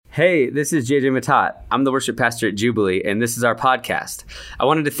Hey, this is JJ Matat. I'm the worship pastor at Jubilee, and this is our podcast. I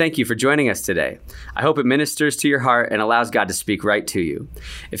wanted to thank you for joining us today. I hope it ministers to your heart and allows God to speak right to you.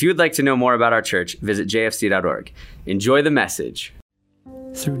 If you would like to know more about our church, visit jfc.org. Enjoy the message.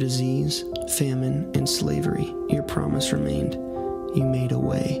 Through disease, famine, and slavery, your promise remained. You made a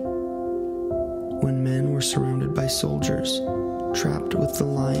way. When men were surrounded by soldiers, trapped with the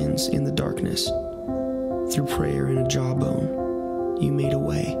lions in the darkness, through prayer and a jawbone, you made a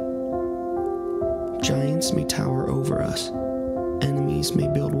way. Giants may tower over us, enemies may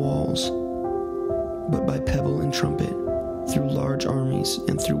build walls, but by pebble and trumpet, through large armies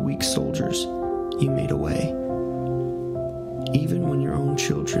and through weak soldiers, you made a way. Even when your own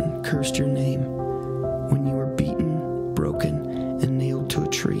children cursed your name, when you were beaten, broken, and nailed to a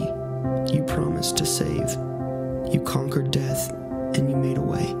tree, you promised to save. You conquered death, and you made a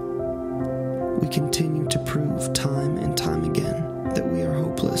way. We continue to prove time and time again that we are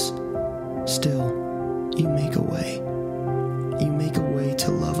hopeless. Still, you make a way. You make a way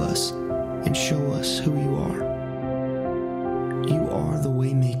to love us and show us who you are. You are the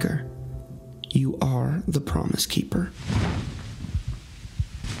way maker. You are the promise keeper.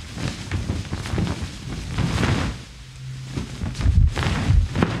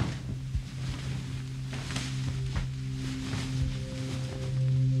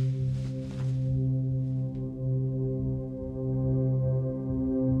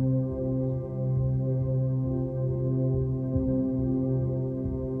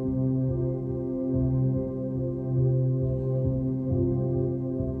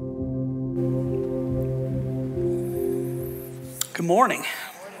 Good morning.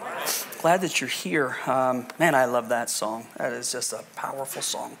 Glad that you're here. Man, I love that song. That is just a powerful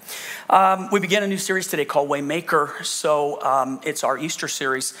song. We began a new series today called Waymaker. So it's our Easter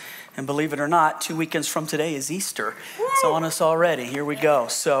series. And believe it or not, 2 weekends from today is Easter. It's on us already. Here we go.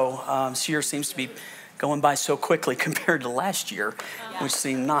 So this year seems to be going by so quickly compared to last year, which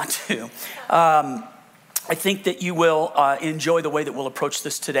seemed not to. I think that you will enjoy the way that we'll approach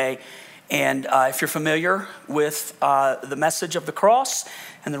this today. And if you're familiar with the message of the cross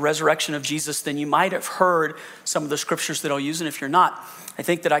and the resurrection of Jesus, then you might have heard some of the scriptures that I'll use. And if you're not, I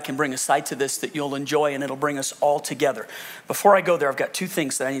think that I can bring a side to this that you'll enjoy, and it'll bring us all together. Before I go there, I've got two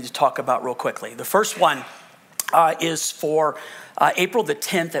things that I need to talk about real quickly. The first one is for April the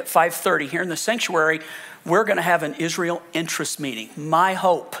 10th at 5:30 here in the sanctuary. We're going to have an Israel interest meeting. My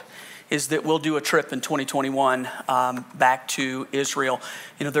hope is that we'll do a trip in 2021 back to Israel.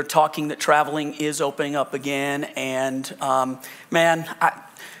 You know, they're talking that traveling is opening up again. And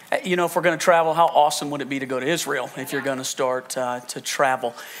if we're going to travel, how awesome would it be to go to Israel if you're going to start to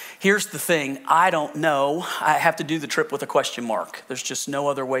travel? Here's the thing. I don't know. I have to do the trip with a question mark. There's just no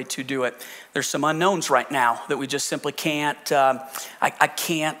other way to do it. There's some unknowns right now that we just simply can't, I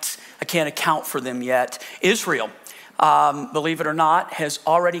can't account for them yet. Israel, believe it or not, has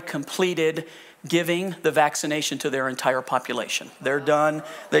already completed giving the vaccination to their entire population. They're done.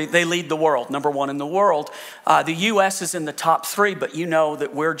 They lead the world, number one in the world. The U.S. is in the top 3, but you know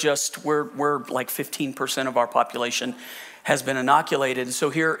that we're like 15% of our population has been inoculated. And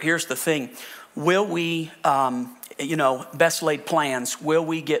so here's the thing. Will we, best laid plans, will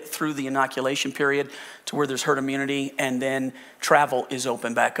we get through the inoculation period to where there's herd immunity and then travel is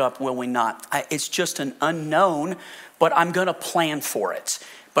open back up? Will we not? It's just an unknown, but I'm going to plan for it.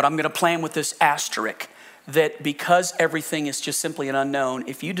 But I'm going to plan with this asterisk that because everything is just simply an unknown,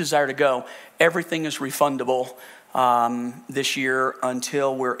 if you desire to go, everything is refundable this year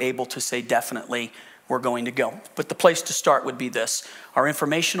until we're able to say definitely we're going to go. But the place to start would be this. Our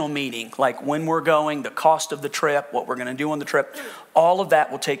informational meeting, like when we're going, the cost of the trip, what we're going to do on the trip, all of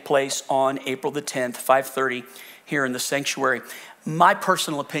that will take place on April the 10th, 5:30 here in the sanctuary. My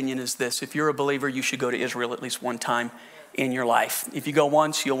personal opinion is this. If you're a believer, you should go to Israel at least one time in your life. If you go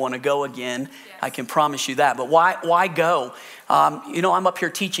once, you'll want to go again. I can promise you that. But why go? I'm up here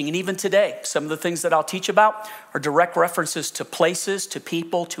teaching, and even today, some of the things that I'll teach about are direct references to places, to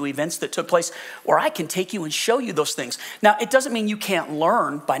people, to events that took place, where I can take you and show you those things. Now, it doesn't mean you can't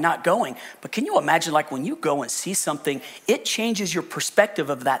learn by not going, but can you imagine, like, when you go and see something, it changes your perspective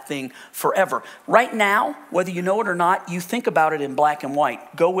of that thing forever. Right now, whether you know it or not, you think about it in black and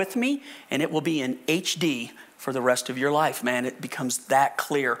white. Go with me, and it will be in HD for the rest of your life, man. It becomes that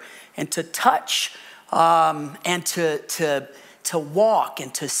clear. And to touch and to walk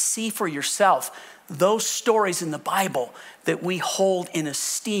and to see for yourself those stories in the Bible that we hold in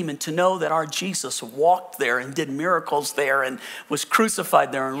esteem, and to know that our Jesus walked there and did miracles there and was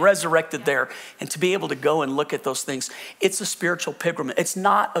crucified there and resurrected there, and to be able to go and look at those things, it's a spiritual pilgrimage. It's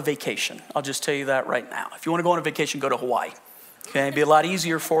not a vacation. I'll just tell you that right now. If you want to go on a vacation, go to Hawaii. Okay, it'd be a lot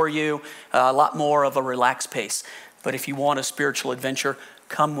easier for you, a lot more of a relaxed pace. But if you want a spiritual adventure,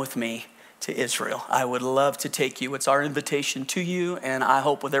 come with me to Israel. I would love to take you. It's our invitation to you, and I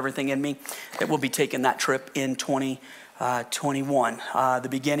hope with everything in me that we'll be taking that trip in 2021. The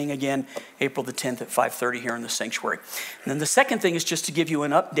beginning again, April the 10th at 5:30 here in the sanctuary. And then the second thing is just to give you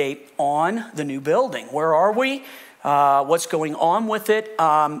an update on the new building. Where are we? What's going on with it?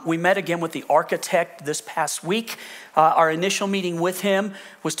 We met again with the architect this past week. Our initial meeting with him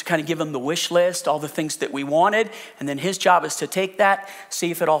was to kind of give him the wish list, all the things that we wanted. And then his job is to take that,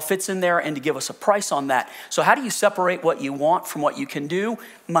 see if it all fits in there, and to give us a price on that. So how do you separate what you want from what you can do?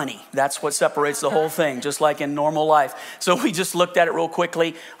 Money. That's what separates the whole thing, just like in normal life. So we just looked at it real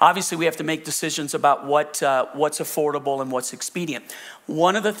quickly. Obviously, we have to make decisions about what's affordable and what's expedient.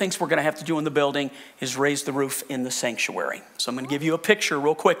 One of the things we're going to have to do in the building is raise the roof in the sanctuary. So I'm going to give you a picture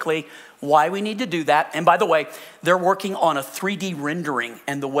real quickly why we need to do that. And by the way, they're working on a 3D rendering.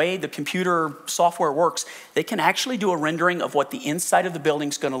 And the way the computer software works, they can actually do a rendering of what the inside of the building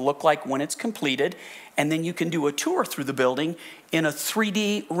is going to look like when it's completed. And then you can do a tour through the building in a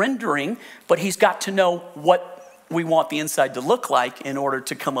 3D rendering. But he's got to know what we want the inside to look like in order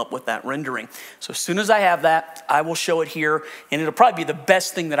to come up with that rendering. So as soon as I have that, I will show it here. And it'll probably be the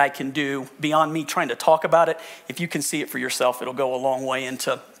best thing that I can do beyond me trying to talk about it. If you can see it for yourself, it'll go a long way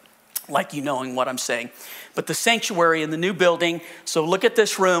into like you knowing what I'm saying. But the sanctuary in the new building, so look at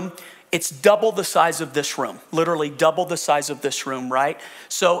this room. It's double the size of this room, literally double the size of this room, right?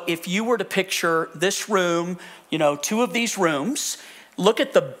 So if you were to picture this room, two of these rooms, look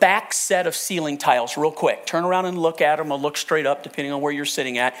at the back set of ceiling tiles real quick. Turn around and look at them or look straight up depending on where you're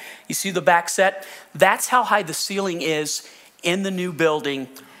sitting at. You see the back set? That's how high the ceiling is in the new building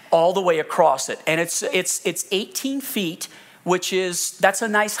all the way across it. And it's 18 feet, that's a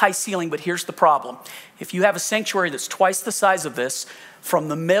nice high ceiling, but here's the problem. If you have a sanctuary that's twice the size of this, from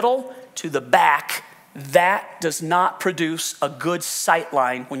the middle to the back, that does not produce a good sight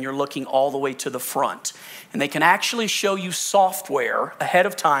line when you're looking all the way to the front. And they can actually show you software ahead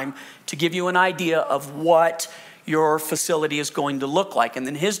of time to give you an idea of what your facility is going to look like. And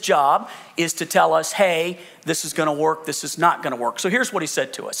then his job is to tell us, hey, this is going to work, this is not going to work. So here's what he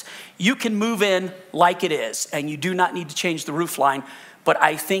said to us. You can move in like it is, and you do not need to change the roof line, but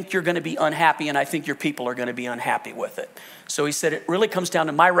I think you're going to be unhappy, and I think your people are going to be unhappy with it. So he said, it really comes down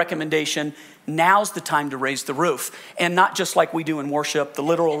to my recommendation. Now's the time to raise the roof. And not just like we do in worship, the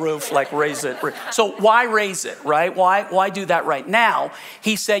literal roof, like raise it. So why raise it, right? Why do that right now?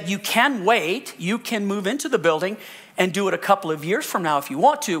 He said, you can wait. You can move into the building and do it a couple of years from now if you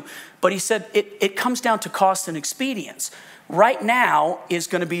want to. But he said, it comes down to cost and expedience. Right now is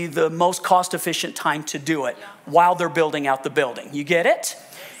going to be the most cost-efficient time to do it while they're building out the building. You get it?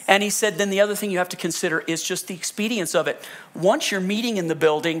 And he said, then the other thing you have to consider is just the expedience of it. Once you're meeting in the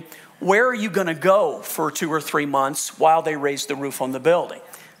building, where are you going to go for 2 or 3 months while they raise the roof on the building?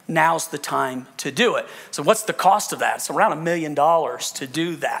 Now's the time to do it. So what's the cost of that? It's around $1 million to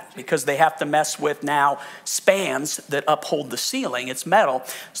do that because they have to mess with now spans that uphold the ceiling. It's metal.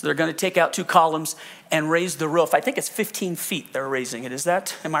 So they're going to take out 2 columns and raise the roof. I think it's 15 feet they're raising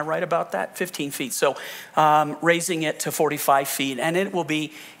it. Am I right about that? 15 feet. So raising it to 45 feet. And it will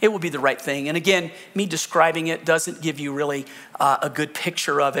be the right thing. And again, me describing it doesn't give you really a good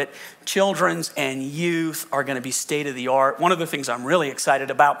picture of it. Children's and youth are going to be state of the art. One of the things I'm really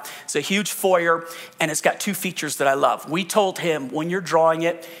excited about is a huge foyer, and it's got 2 features that I love. We told him, when you're drawing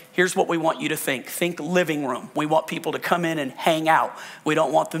it, here's what we want you to think. Think living room. We want people to come in and hang out. We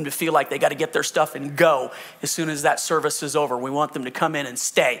don't want them to feel like they got to get their stuff and go as soon as that service is over. We want them to come in and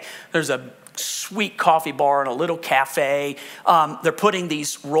stay. There's a sweet coffee bar and a little cafe. They're putting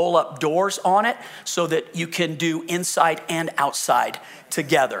these roll-up doors on it so that you can do inside and outside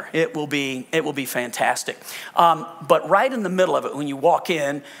together. It will be fantastic. But right in the middle of it, when you walk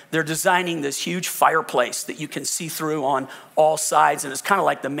in, they're designing this huge fireplace that you can see through on all sides, and it's kind of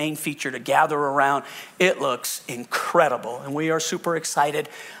like the main feature to gather around. It looks incredible, and we are super excited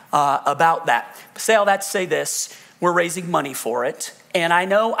about that. Say all that to say this: we're raising money for it. And I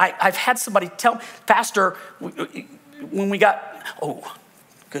know I've had somebody tell me, Pastor, when we got,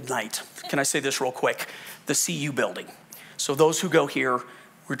 good night. Can I say this real quick? The CU building. So those who go here,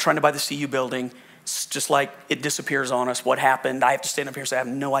 we're trying to buy the CU building. It's just like it disappears on us. What happened? I have to stand up here and say I have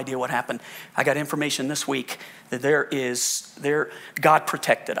no idea what happened. I got information this week that God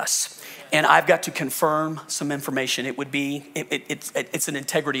protected us. And I've got to confirm some information. It's an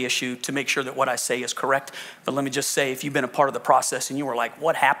integrity issue to make sure that what I say is correct. But let me just say, if you've been a part of the process and you were like,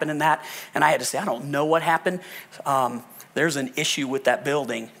 what happened in that? And I had to say, I don't know what happened. There's an issue with that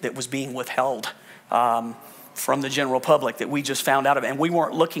building that was being withheld. from the general public that we just found out of. And we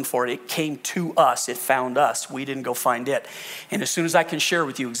weren't looking for it. It came to us. It found us. We didn't go find it. And as soon as I can share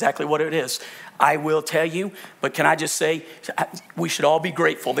with you exactly what it is, I will tell you. But can I just say, we should all be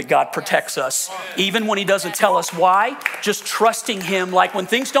grateful that God protects us. Even when he doesn't tell us why, just trusting him. Like when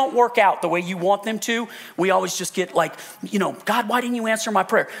things don't work out the way you want them to, we always just get like, God, why didn't you answer my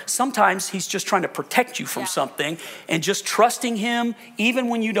prayer? Sometimes he's just trying to protect you from something. And just trusting him, even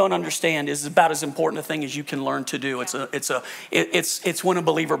when you don't understand, is about as important a thing as you can learn to do. It's when a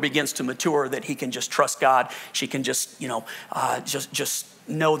believer begins to mature that he can just trust God. She can just, just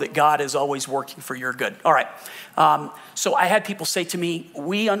know that God is always working for your good. All right. So I had people say to me,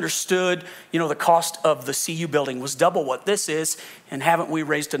 we understood, the cost of the CU building was double what this is, and haven't we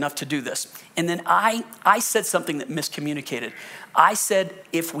raised enough to do this? And then I said something that miscommunicated. I said,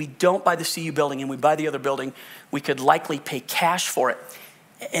 if we don't buy the CU building and we buy the other building, we could likely pay cash for it.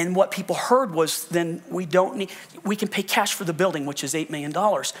 And what people heard was, then we can pay cash for the building, which is $8 million,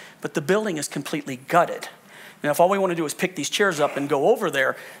 but the building is completely gutted. Now, if all we want to do is pick these chairs up and go over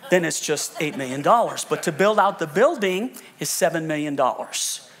there, then it's just $8 million. But to build out the building is $7 million.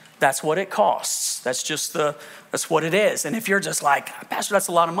 That's what it costs. That's what it is. And if you're just like, Pastor, that's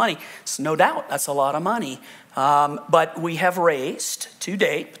a lot of money. It's no doubt that's a lot of money. But we have raised to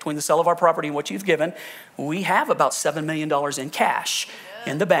date, between the sale of our property and what you've given, we have about $7 million in cash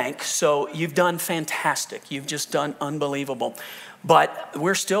in the bank. So you've done fantastic. You've just done unbelievable. But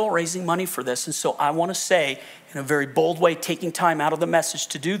we're still raising money for this. And so I want to say, in a very bold way, taking time out of the message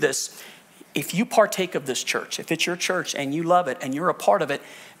to do this, if you partake of this church, if it's your church and you love it and you're a part of it,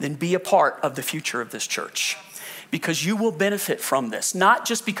 then be a part of the future of this church. Because you will benefit from this, not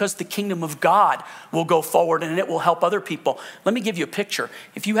just because the kingdom of God will go forward and it will help other people. Let me give you a picture.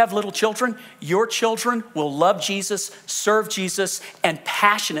 If you have little children, your children will love Jesus, serve Jesus, and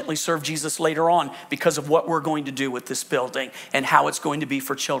passionately serve Jesus later on because of what we're going to do with this building and how it's going to be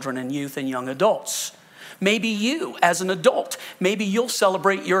for children and youth and young adults. Maybe you, as an adult, maybe you'll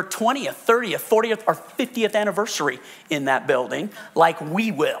celebrate your 20th, 30th, 40th, or 50th anniversary in that building like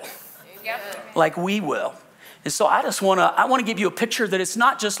we will. Like we will. And so I want to give you a picture that it's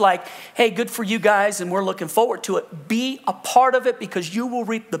not just like, hey, good for you guys, and we're looking forward to it. Be a part of it because you will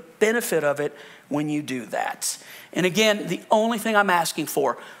reap the benefit of it when you do that. And again, the only thing I'm asking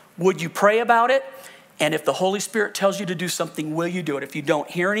for, would you pray about it? And if the Holy Spirit tells you to do something, will you do it? If you don't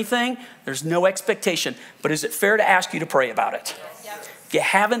hear anything, there's no expectation. But is it fair to ask you to pray about it? If you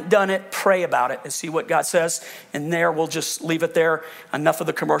haven't done it, pray about it and see what God says. And there, we'll just leave it there. Enough of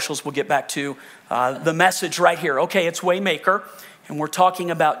the commercials. We'll get back to the message right here. Okay, it's Waymaker. And we're talking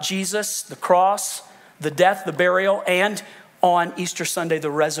about Jesus, the cross, the death, the burial, and on Easter Sunday,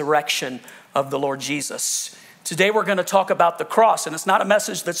 the resurrection of the Lord Jesus. Today we're going to talk about the cross, and it's not a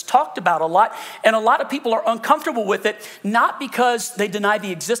message that's talked about a lot, and a lot of people are uncomfortable with it, not because they deny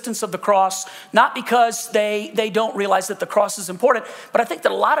the existence of the cross, not because they don't realize that the cross is important, but I think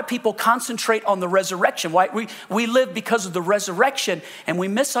that a lot of people concentrate on the resurrection. We live because of the resurrection, and we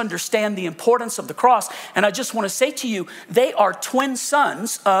misunderstand the importance of the cross, and I just want to say to you, they are twin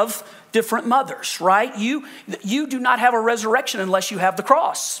sons of different mothers, right? You do not have a resurrection unless you have the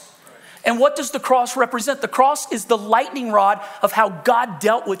cross. And what does the cross represent? The cross is the lightning rod of how God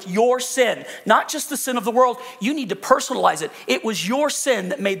dealt with your sin, not just the sin of the world. You need to personalize it. It was your sin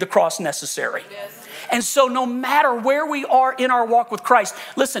that made the cross necessary. Yes. And so no matter where we are in our walk with Christ,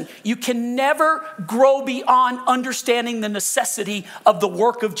 listen, you can never grow beyond understanding the necessity of the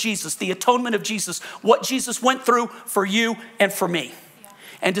work of Jesus, the atonement of Jesus, what Jesus went through for you and for me.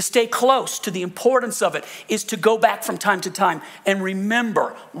 And to stay close to the importance of it is to go back from time to time and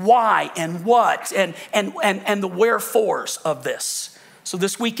remember why and what and the wherefores of this. So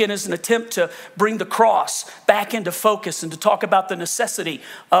this weekend is an attempt to bring the cross back into focus and to talk about the necessity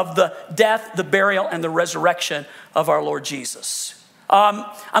of the death, the burial, and the resurrection of our Lord Jesus. I'm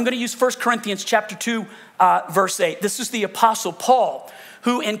going to use 1 Corinthians chapter 2, verse 8. This is the Apostle Paul,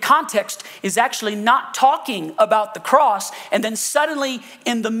 who in context is actually not talking about the cross, and then suddenly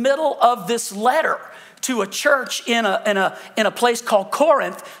in the middle of this letter to a church in a place called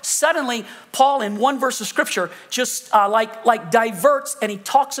Corinth, suddenly Paul in one verse of scripture just like diverts, and he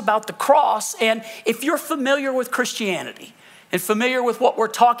talks about the cross. And if you're familiar with Christianity and familiar with what we're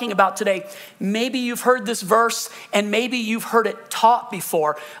talking about today, maybe you've heard this verse and maybe you've heard it taught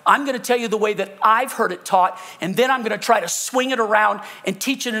before. I'm going to tell you the way that I've heard it taught, and then I'm going to try to swing it around and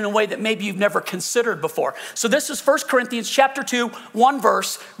teach it in a way that maybe you've never considered before. So this is 1 Corinthians chapter 2, one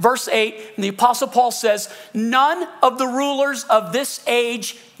verse 8, and the Apostle Paul says, "None of the rulers of this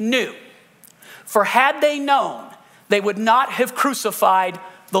age knew, for had they known, they would not have crucified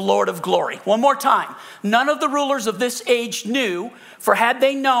the Lord of glory. One more time. None of the rulers of this age knew, for had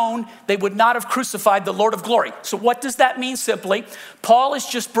they known, they would not have crucified the Lord of glory. So what does that mean simply? Paul is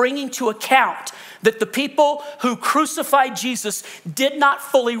just bringing to account that the people who crucified Jesus did not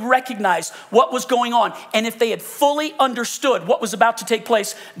fully recognize what was going on. And if they had fully understood what was about to take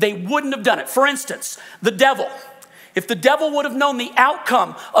place, they wouldn't have done it. For instance, the devil. If the devil would have known the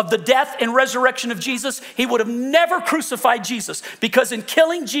outcome of the death and resurrection of Jesus, he would have never crucified Jesus, because in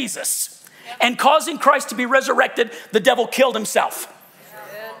killing Jesus and causing Christ to be resurrected, the devil killed himself.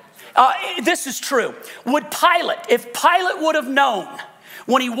 This is true. If Pilate would have known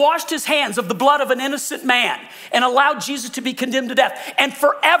when he washed his hands of the blood of an innocent man and allowed Jesus to be condemned to death, and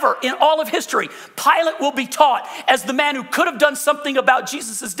forever in all of history, Pilate will be taught as the man who could have done something about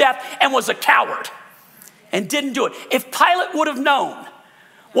Jesus' death and was a coward and didn't do it. If Pilate would have known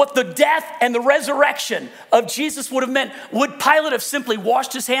what the death and the resurrection of Jesus would have meant, would Pilate have simply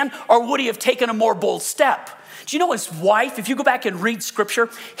washed his hand, or would he have taken a more bold step? Do you know his wife, if you go back and read scripture,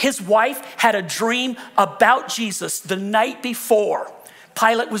 his wife had a dream about Jesus the night before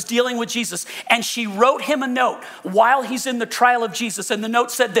Pilate was dealing with Jesus, and she wrote him a note while he's in the trial of Jesus. And the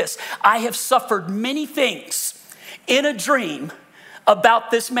note said this: I have suffered many things in a dream about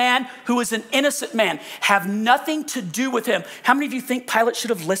this man who is an innocent man, have nothing to do with him. How many of you think Pilate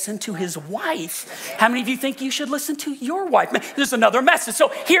should have listened to his wife? How many of you think you should listen to your wife? There's another message.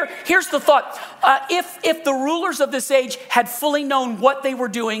 So here's the thought. If the rulers of this age had fully known what they were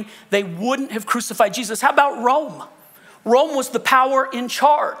doing, they wouldn't have crucified Jesus. How about Rome? Rome was the power in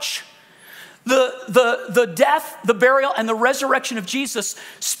charge. The death, the burial, and the resurrection of Jesus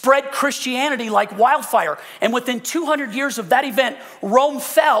spread Christianity like wildfire. And within 200 years of that event, Rome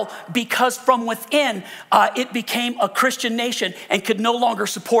fell because from within, it became a Christian nation and could no longer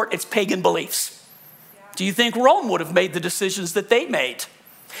support its pagan beliefs. Do you think Rome would have made the decisions that they made?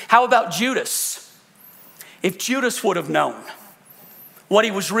 How about Judas? If Judas would have known what he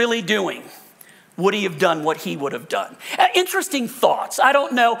was really doing, would he have done what he would have done? Interesting thoughts. I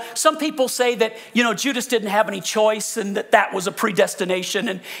don't know. Some people say that, Judas didn't have any choice and that was a predestination.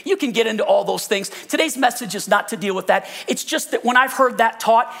 And you can get into all those things. Today's message is not to deal with that. It's just that when I've heard that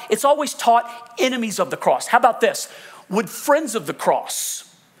taught, it's always taught enemies of the cross. How about this? Would friends of the cross,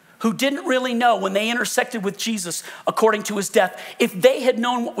 who didn't really know when they intersected with Jesus according to his death, if they had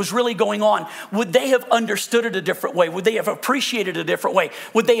known what was really going on, would they have understood it a different way? Would they have appreciated it a different way?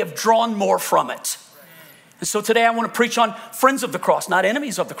 Would they have drawn more from it? And so today I want to preach on friends of the cross, not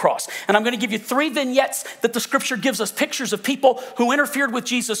enemies of the cross. And I'm going to give you 3 vignettes that the scripture gives us, pictures of people who interfered with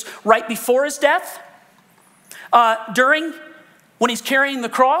Jesus right before his death, when he's carrying the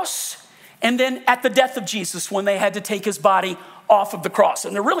cross, and then at the death of Jesus when they had to take his body off of the cross.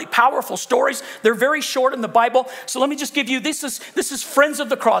 And they're really powerful stories. They're very short in the Bible. So let me just give you, this is friends of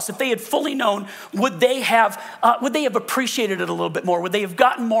the cross. If they had fully known, would they have appreciated it a little bit more? Would they have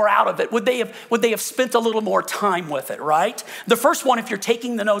gotten more out of it? Would they have spent a little more time with it, right? The first one, if you're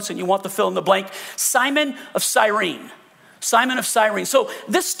taking the notes and you want to fill in the blank, Simon of Cyrene. Simon of Cyrene. So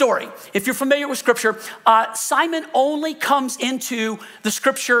this story, if you're familiar with scripture, Simon only comes into the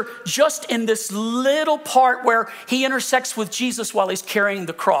scripture just in this little part where he intersects with Jesus while he's carrying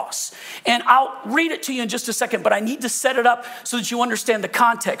the cross. And I'll read it to you in just a second, but I need to set it up so that you understand the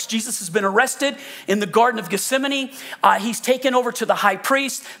context. Jesus has been arrested in the Garden of Gethsemane. He's taken over to the high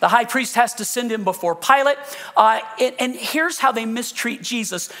priest. The high priest has to send him before Pilate. And here's how they mistreat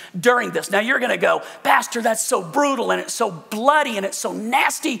Jesus during this. Now you're going to go, Pastor, that's so brutal and it's so bloody and it's so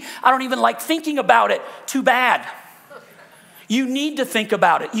nasty. I don't even like thinking about it. Too bad. You need to think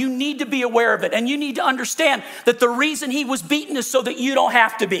about it. You need to be aware of it. And you need to understand that the reason he was beaten is so that you don't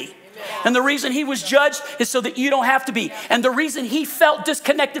have to be. And the reason he was judged is so that you don't have to be. And the reason he felt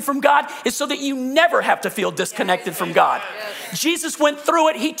disconnected from God is so that you never have to feel disconnected from God. Jesus went through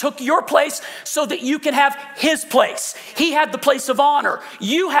it. He took your place so that you can have his place. He had the place of honor.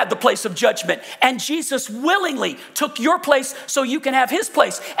 You had the place of judgment. And Jesus willingly took your place so you can have his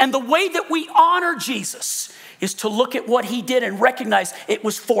place. And the way that we honor Jesus is to look at what he did and recognize it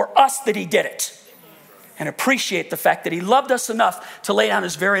was for us that he did it. And appreciate the fact that he loved us enough to lay down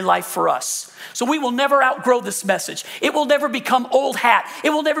his very life for us. So we will never outgrow this message. It will never become old hat. It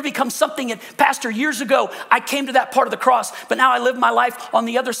will never become something that, Pastor, years ago, I came to that part of the cross, but now I live my life on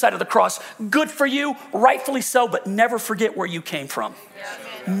the other side of the cross. Good for you, rightfully so, but never forget where you came from.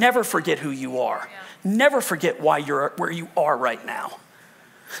 Yeah. Never forget who you are. Yeah. Never forget why you're where you are right now.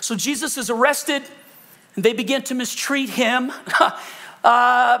 So Jesus is arrested, and they begin to mistreat him.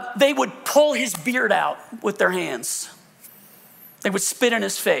 They would pull his beard out with their hands. They would spit in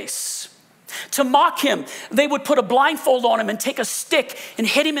his face. To mock him, they would put a blindfold on him and take a stick and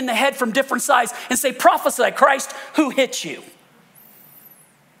hit him in the head from different sides and say, prophesy, Christ, who hit you?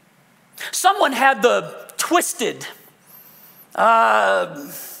 Someone had the twisted,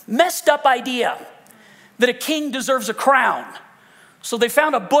 messed up idea that a king deserves a crown. So they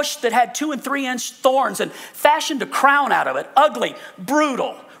found a bush that had 2 and 3 inch thorns and fashioned a crown out of it. Ugly,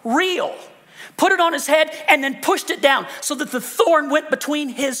 brutal, real. Put it on his head and then pushed it down so that the thorn went between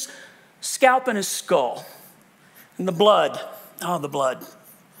his scalp and his skull. And the blood, the blood.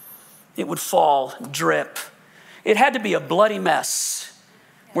 It would fall, drip. It had to be a bloody mess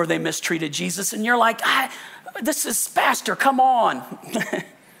where they mistreated Jesus. And you're like, this is Pastor, come on.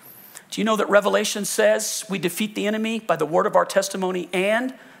 Do you know that Revelation says we defeat the enemy by the word of our testimony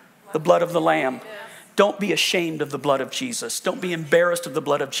and the blood of the Lamb? Don't be ashamed of the blood of Jesus. Don't be embarrassed of the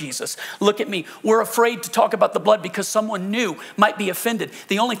blood of Jesus. Look at me. We're afraid to talk about the blood because someone new might be offended.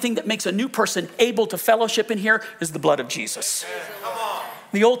 The only thing that makes a new person able to fellowship in here is the blood of Jesus.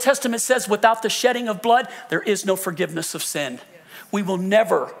 The Old Testament says without the shedding of blood, there is no forgiveness of sin. We will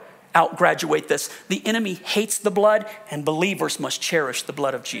never outgraduate this. The enemy hates the blood, and believers must cherish the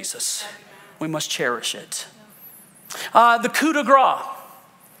blood of Jesus. We must cherish it. The coup de grace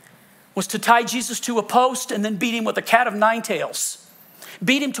was to tie Jesus to a post and then beat him with a cat of 9 tails.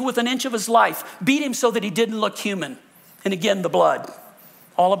 Beat him to within an inch of his life. Beat him so that he didn't look human. And again, the blood.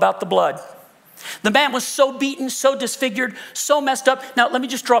 All about the blood. The man was so beaten, so disfigured, so messed up. Now, let me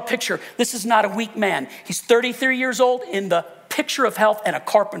just draw a picture. This is not a weak man. He's 33 years old in the picture of health and a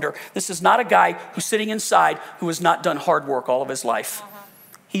carpenter. This is not a guy who's sitting inside who has not done hard work all of his life.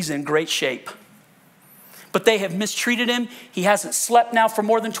 He's in great shape. But they have mistreated him. He hasn't slept now for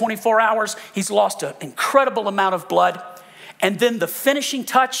more than 24 hours. He's lost an incredible amount of blood. And then the finishing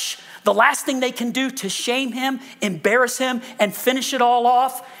touch, the last thing they can do to shame him, embarrass him, and finish it all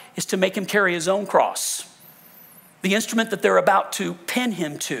off is to make him carry his own cross. The instrument that they're about to pin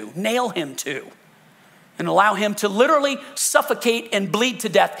him to, nail him to, and allow him to literally suffocate and bleed to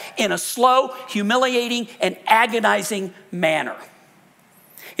death in a slow, humiliating, and agonizing manner.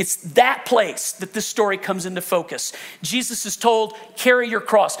 It's that place that this story comes into focus. Jesus is told, carry your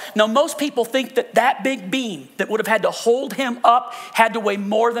cross. Now, most people think that that big beam that would have had to hold him up had to weigh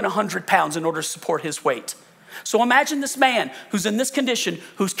more than 100 pounds in order to support his weight. So imagine this man who's in this condition,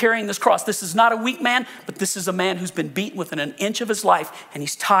 who's carrying this cross. This is not a weak man, but this is a man who's been beaten within an inch of his life, and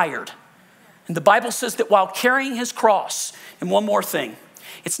he's tired. And the Bible says that while carrying his cross, and one more thing,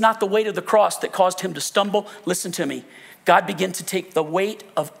 it's not the weight of the cross that caused him to stumble. Listen to me. God began to take the weight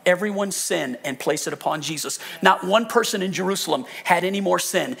of everyone's sin and place it upon Jesus. Not one person in Jerusalem had any more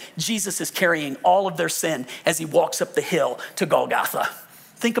sin. Jesus is carrying all of their sin as he walks up the hill to Golgotha.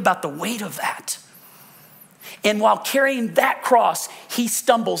 Think about the weight of that. And while carrying that cross, he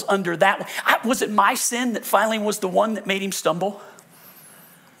stumbles under that. Was it my sin that finally was the one that made him stumble?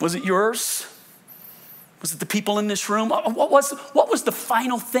 Was it yours? Was it the people in this room? What was the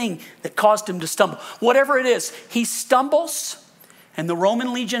final thing that caused him to stumble? Whatever it is, he stumbles, and the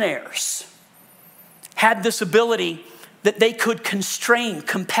Roman legionnaires had this ability that they could constrain,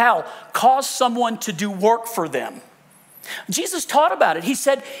 compel, cause someone to do work for them. Jesus taught about it. He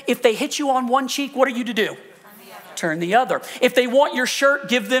said, if they hit you on one cheek, what are you to do? Turn the other. If they want your shirt,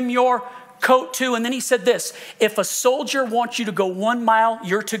 give them your coat too. And then he said this, if a soldier wants you to go 1 mile,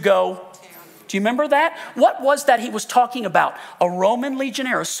 you're to go. Do you remember that? What was that he was talking about? A Roman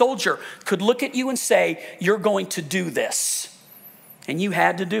legionnaire, a soldier, could look at you and say, you're going to do this. And you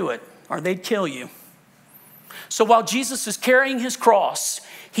had to do it, or they'd kill you. So while Jesus is carrying his cross,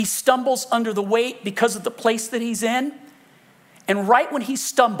 he stumbles under the weight because of the place that he's in. And right when he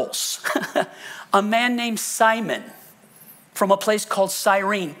stumbles, a man named Simon from a place called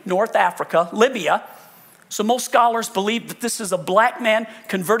Cyrene, North Africa, Libya. So most scholars believe that this is a black man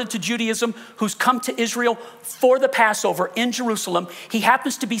converted to Judaism who's come to Israel for the Passover in Jerusalem. He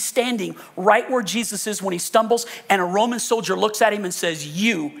happens to be standing right where Jesus is when he stumbles, and a Roman soldier looks at him and says,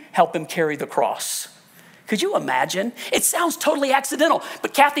 you help him carry the cross. Could you imagine? It sounds totally accidental,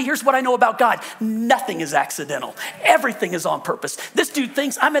 but Kathy, here's what I know about God. Nothing is accidental. Everything is on purpose. This dude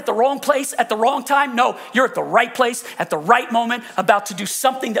thinks I'm at the wrong place at the wrong time. No, you're at the right place at the right moment, about to do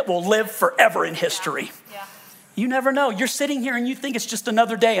something that will live forever in history. Yeah. You never know. You're sitting here and you think it's just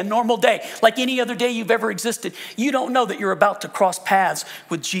another day, a normal day, like any other day you've ever existed. You don't know that you're about to cross paths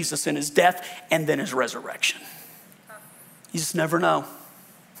with Jesus in his death and then his resurrection. You just never know.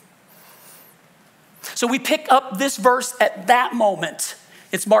 So we pick up this verse at that moment.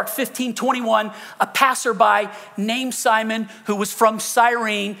 It's Mark 15:21. A passerby named Simon, who was from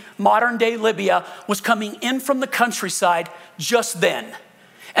Cyrene, modern day Libya, was coming in from the countryside just then.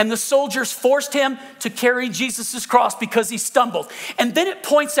 And the soldiers forced him to carry Jesus' cross because he stumbled. And then it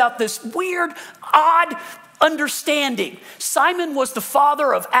points out this weird, odd understanding. Simon was the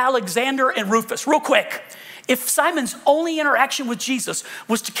father of Alexander and Rufus. Real quick, if Simon's only interaction with Jesus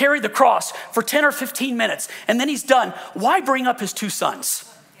was to carry the cross for 10 or 15 minutes and then he's done, why bring up his two sons?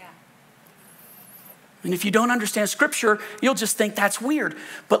 And if you don't understand scripture, you'll just think that's weird.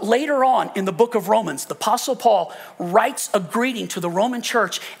 But later on in the book of Romans, the Apostle Paul writes a greeting to the Roman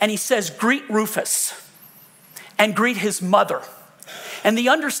church and he says, greet Rufus and greet his mother. And the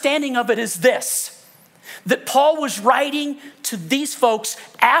understanding of it is this, that Paul was writing to these folks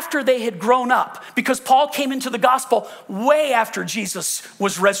after they had grown up, because Paul came into the gospel way after Jesus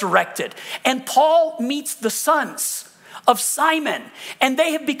was resurrected. And Paul meets the sons of Simon, and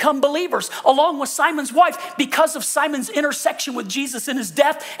they have become believers along with Simon's wife because of Simon's intersection with Jesus in his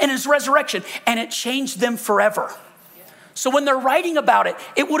death and his resurrection, and it changed them forever. So when they're writing about it,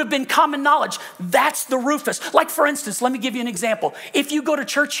 it would have been common knowledge. That's the Rufus. Like for instance, let me give you an example. If you go to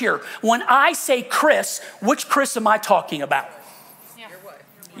church here, when I say Chris, which Chris am I talking about?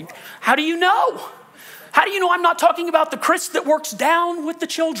 How do you know? How do you know I'm not talking about the Chris that works down with the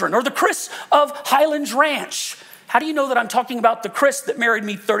children or the Chris of Highlands Ranch? How do you know that I'm talking about the Chris that married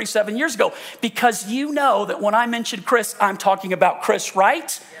me 37 years ago? Because you know that when I mention Chris, I'm talking about Chris,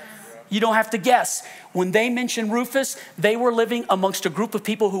 right? You don't have to guess. When they mentioned Rufus, they were living amongst a group of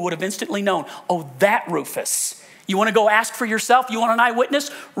people who would have instantly known, oh, that Rufus. You want to go ask for yourself? You want an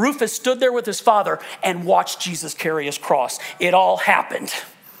eyewitness? Rufus stood there with his father and watched Jesus carry his cross. It all happened.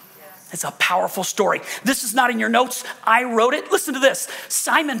 It's a powerful story. This is not in your notes. I wrote it. Listen to this.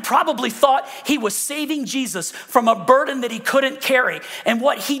 Simon probably thought he was saving Jesus from a burden that he couldn't carry. And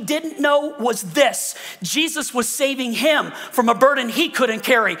what he didn't know was this. Jesus was saving him from a burden he couldn't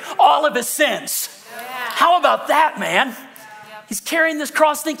carry, all of his sins. How about that, man? He's carrying this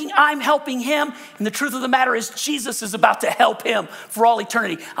cross thinking I'm helping him. And the truth of the matter is Jesus is about to help him for all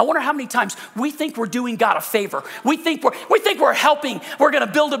eternity. I wonder how many times we think we're doing God a favor. We think we're helping. We're going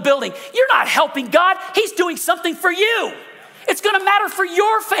to build a building. You're not helping God. He's doing something for you. It's going to matter for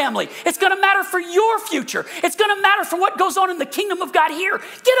your family. It's going to matter for your future. It's going to matter for what goes on in the kingdom of God here.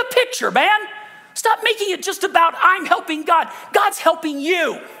 Get a picture, man. Stop making it just about I'm helping God. God's helping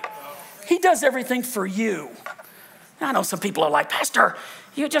you. He does everything for you. I know some people are like, Pastor,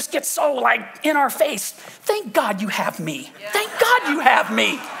 you just get so like in our face. Thank God you have me. Thank God you have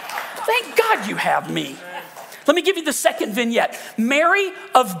me. Thank God you have me. Let me give you the second vignette. Mary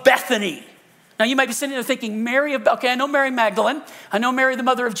of Bethany. Now you might be sitting there thinking, okay, I know Mary Magdalene. I know Mary, the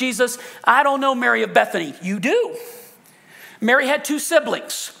mother of Jesus. I don't know Mary of Bethany. You do. Mary had two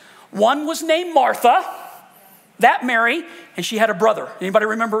siblings. One was named Martha, that Mary, and she had a brother. Anybody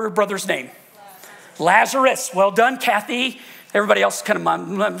remember her brother's name? Lazarus. Well done, Kathy. Everybody else kind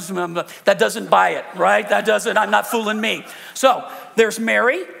of, that doesn't buy it, right? I'm not fooling me. So there's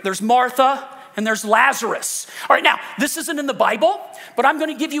Mary, there's Martha, and there's Lazarus. All right, now, this isn't in the Bible, but I'm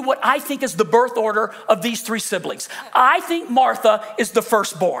going to give you what I think is the birth order of these three siblings. I think Martha is the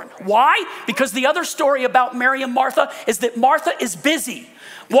firstborn. Why? Because the other story about Mary and Martha is that Martha is busy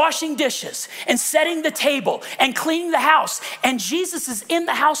washing dishes and setting the table and cleaning the house. And Jesus is in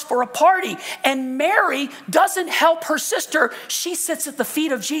the house for a party. And Mary doesn't help her sister. She sits at the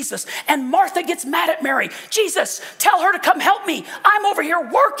feet of Jesus. And Martha gets mad at Mary. Jesus, tell her to come help me. I'm over here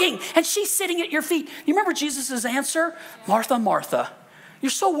working. And she's sitting at your feet. You remember Jesus' answer? Martha, Martha, you're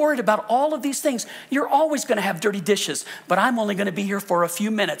so worried about all of these things. You're always going to have dirty dishes, but I'm only going to be here for a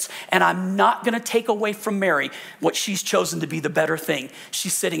few minutes, and I'm not going to take away from Mary what she's chosen to be the better thing.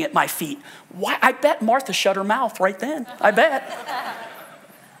 She's sitting at my feet. Why? I bet Martha shut her mouth right then. I bet.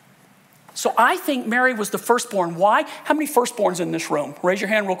 So I think Mary was the firstborn. Why? How many firstborns in this room? Raise your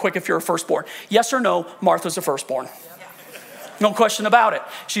hand real quick if you're a firstborn. Yes or no, Martha's a firstborn. No question about it.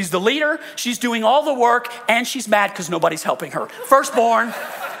 She's the leader, she's doing all the work, and she's mad because nobody's helping her. Firstborn.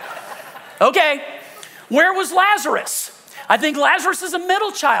 Okay, where was Lazarus? I think Lazarus is a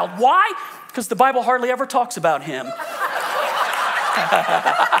middle child. Why? Because the Bible hardly ever talks about him.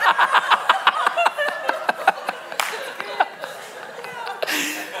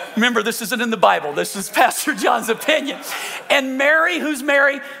 Remember, this isn't in the Bible. This is Pastor John's opinion. And Mary, who's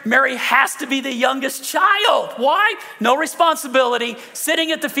Mary? Mary has to be the youngest child. Why? No responsibility,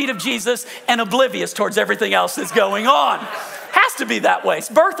 sitting at the feet of Jesus and oblivious towards everything else that's going on. Has to be that way. It's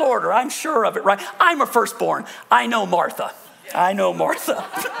birth order. I'm sure of it, right? I'm a firstborn. I know Martha.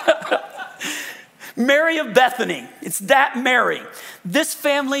 Mary of Bethany. It's that Mary. This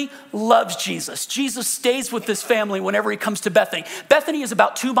family loves Jesus. Jesus stays with this family whenever he comes to Bethany. Bethany is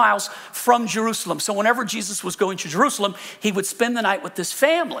about 2 miles from Jerusalem. So whenever Jesus was going to Jerusalem, he would spend the night with this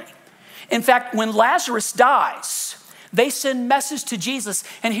family. In fact, when Lazarus dies, they send message to Jesus.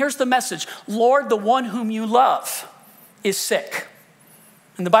 And here's the message. Lord, the one whom you love is sick.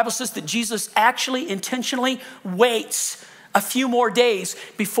 And the Bible says that Jesus actually intentionally waits a few more days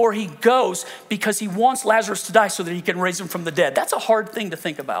before he goes because he wants Lazarus to die so that he can raise him from the dead. That's a hard thing to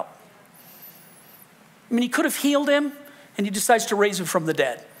think about. I mean, he could have healed him and he decides to raise him from the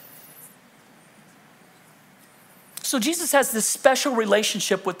dead. So Jesus has this special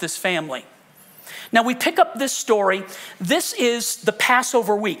relationship with this family. Now we pick up this story. This is the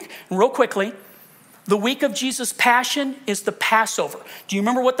Passover week. And real quickly, the week of Jesus' passion is the Passover. Do you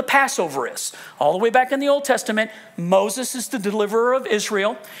remember what the Passover is? All the way back in the Old Testament, Moses is the deliverer of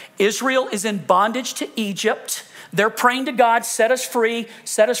Israel. Israel is in bondage to Egypt. They're praying to God, set us free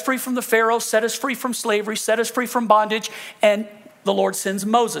from the Pharaoh, set us free from slavery, set us free from bondage. And the Lord sends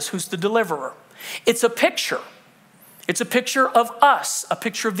Moses, who's the deliverer. It's a picture. It's a picture of us, a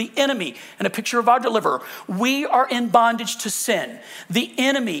picture of the enemy, and a picture of our deliverer. We are in bondage to sin. The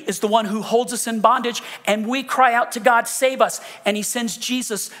enemy is the one who holds us in bondage, and we cry out to God, save us, and he sends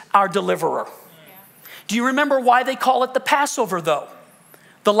Jesus, our deliverer. Yeah. Do you remember why they call it the Passover, though?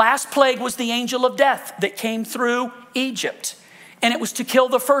 The last plague was the angel of death that came through Egypt. And it was to kill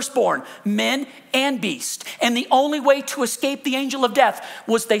the firstborn, men and beast. And the only way to escape the angel of death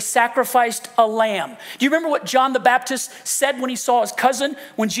was they sacrificed a lamb. Do you remember what John the Baptist said when he saw his cousin,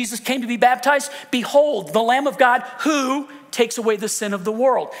 when Jesus came to be baptized? Behold, the Lamb of God who takes away the sin of the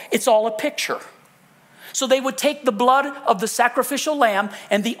world. It's all a picture. So they would take the blood of the sacrificial lamb,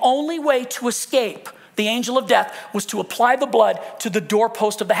 and the only way to escape the angel of death was to apply the blood to the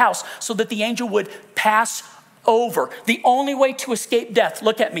doorpost of the house so that the angel would pass over. The only way to escape death,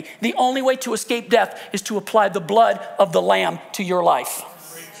 look at me, the only way to escape death is to apply the blood of the lamb to your life.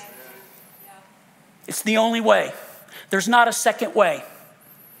 It's the only way. There's not a second way.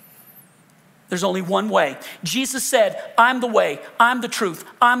 There's only one way. Jesus said, I'm the way, I'm the truth,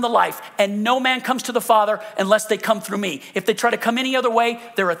 I'm the life, and no man comes to the Father unless they come through me. If they try to come any other way,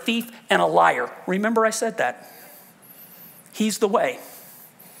 they're a thief and a liar. Remember I said that. He's the way.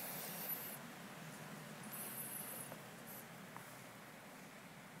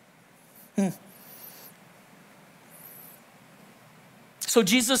 So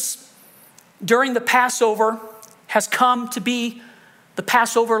Jesus, during the Passover, has come to be the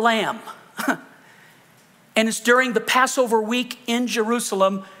Passover lamb. And it's during the Passover week in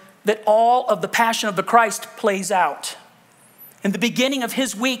Jerusalem that all of the passion of the Christ plays out. And the beginning of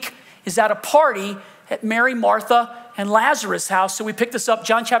his week is at a party at Mary, Martha, and Lazarus' house. So we pick this up,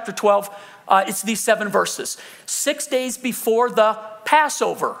 John chapter 12. It's these 7 verses. 6 days before the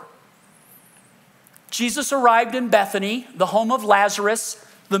Passover, Jesus arrived in Bethany, the home of Lazarus,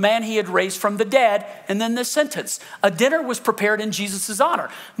 the man he had raised from the dead. And then this sentence, a dinner was prepared in Jesus' honor.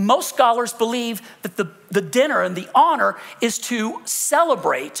 Most scholars believe that the dinner and the honor is to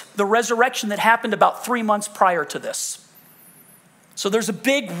celebrate the resurrection that happened about 3 months prior to this. So there's a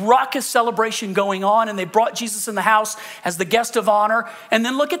big raucous celebration going on, and they brought Jesus in the house as the guest of honor. And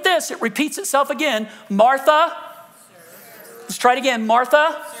then look at this, it repeats itself again. Martha, let's try it again.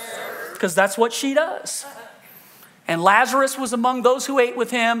 Martha, because that's what she does. And Lazarus was among those who ate with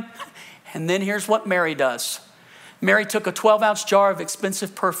him. And then here's what Mary does. Mary took a 12-ounce jar of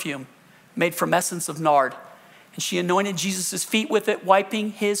expensive perfume made from essence of nard, and she anointed Jesus' feet with it, wiping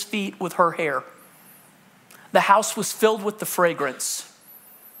his feet with her hair. The house was filled with the fragrance.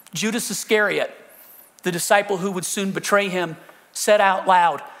 Judas Iscariot, the disciple who would soon betray him, said out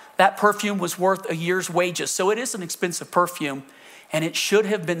loud, that perfume was worth a year's wages. So it is an expensive perfume. And it should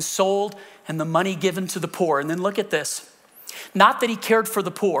have been sold and the money given to the poor. And then look at this. Not that he cared for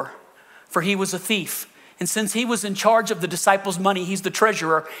the poor, for he was a thief. And since he was in charge of the disciples' money, he's the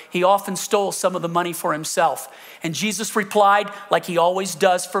treasurer, he often stole some of the money for himself. And Jesus replied, like he always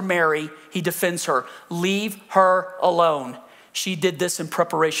does for Mary, he defends her. Leave her alone. She did this in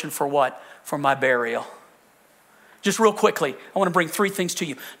preparation for what? For my burial. Just real quickly, I want to bring 3 things to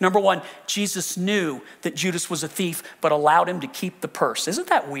you. Number 1, Jesus knew that Judas was a thief, but allowed him to keep the purse. Isn't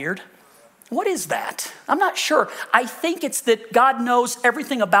that weird? What is that? I'm not sure. I think it's that God knows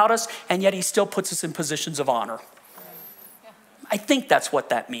everything about us, and yet he still puts us in positions of honor. I think that's what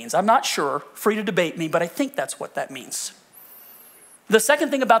that means. I'm not sure. Free to debate me, but I think that's what that means. The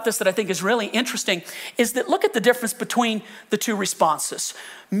second thing about this that I think is really interesting is that look at the difference between the 2 responses.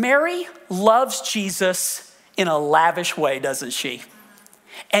 Mary loves Jesus in a lavish way, doesn't she?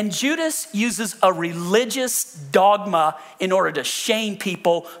 And Judas uses a religious dogma in order to shame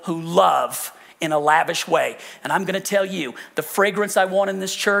people who love in a lavish way. And I'm gonna tell you, the fragrance I want in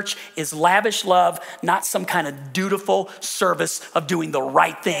this church is lavish love, not some kind of dutiful service of doing the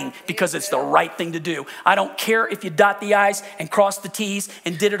right thing because it's the right thing to do. I don't care if you dot the I's and cross the T's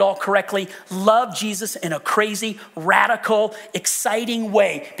and did it all correctly. Love Jesus in a crazy, radical, exciting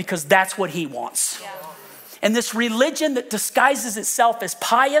way because that's what he wants. Yeah. And this religion that disguises itself as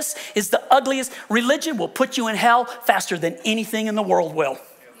pious is the ugliest. Religion will put you in hell faster than anything in the world will.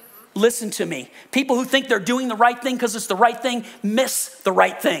 Listen to me. People who think they're doing the right thing because it's the right thing miss the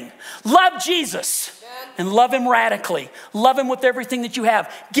right thing. Love Jesus and love him radically. Love him with everything that you have.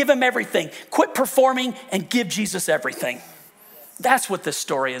 Give him everything. Quit performing and give Jesus everything. That's what this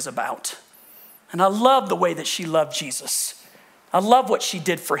story is about. And I love the way that she loved Jesus. I love what she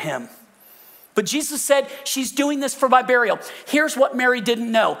did for him. But Jesus said, she's doing this for my burial. Here's what Mary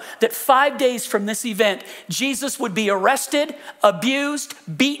didn't know, that 5 days from this event, Jesus would be arrested, abused,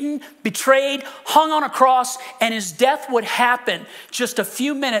 beaten, betrayed, hung on a cross, and his death would happen just a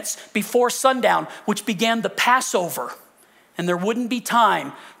few minutes before sundown, which began the Passover. And there wouldn't be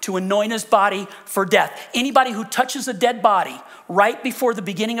time to anoint his body for death. Anybody who touches a dead body right before the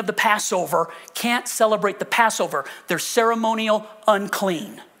beginning of the Passover can't celebrate the Passover. They're ceremonial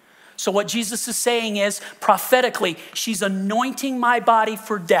unclean. So what Jesus is saying is, prophetically, she's anointing my body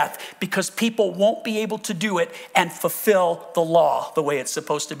for death because people won't be able to do it and fulfill the law the way it's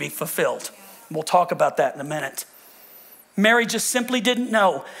supposed to be fulfilled. We'll talk about that in a minute. Mary just simply didn't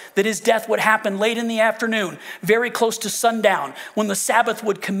know that his death would happen late in the afternoon, very close to sundown, when the Sabbath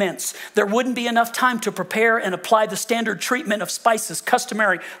would commence. There wouldn't be enough time to prepare and apply the standard treatment of spices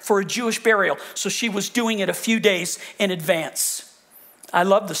customary for a Jewish burial, so she was doing it a few days in advance. I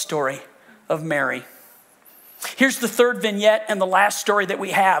love the story of Mary. Here's the third vignette and the last story that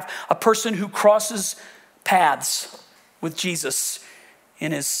we have. A person who crosses paths with Jesus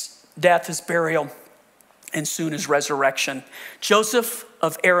in his death, his burial, and soon his resurrection. Joseph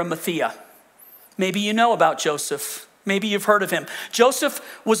of Arimathea. Maybe you know about Joseph. Maybe you've heard of him. Joseph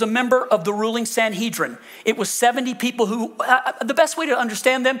was a member of the ruling Sanhedrin. It was 70 people who, the best way to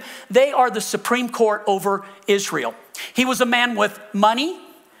understand them, they are the Supreme Court over Israel. He was a man with money,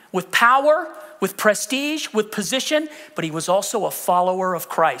 with power, with prestige, with position, but he was also a follower of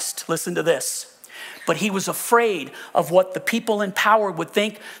Christ. Listen to this. But he was afraid of what the people in power would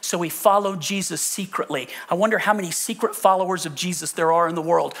think, so he followed Jesus secretly. I wonder how many secret followers of Jesus there are in the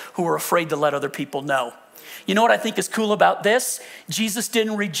world who are afraid to let other people know. You know what I think is cool about this? Jesus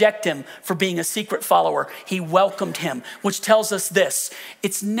didn't reject him for being a secret follower. He welcomed him, which tells us this.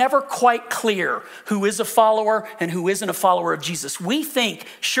 It's never quite clear who is a follower and who isn't a follower of Jesus. We think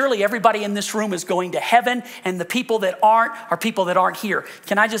surely everybody in this room is going to heaven, and the people that aren't are people that aren't here.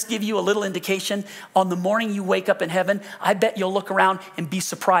 Can I just give you a little indication? On the morning you wake up in heaven, I bet you'll look around and be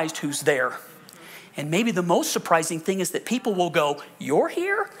surprised who's there. And maybe the most surprising thing is that people will go, "You're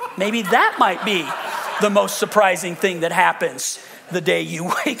here?" Maybe that might be the most surprising thing that happens the day you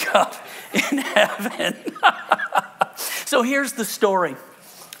wake up in heaven. So here's the story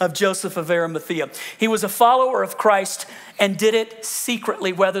of Joseph of Arimathea. He was a follower of Christ and did it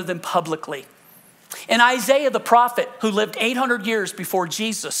secretly rather than publicly. And Isaiah the prophet, who lived 800 years before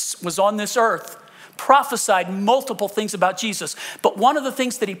Jesus was on this earth, prophesied multiple things about Jesus. But one of the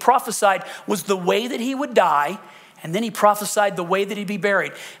things that he prophesied was the way that he would die, and then he prophesied the way that he'd be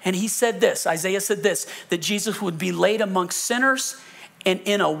buried. And he said this, Isaiah said this, that Jesus would be laid amongst sinners and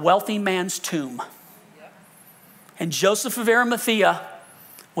in a wealthy man's tomb. And Joseph of Arimathea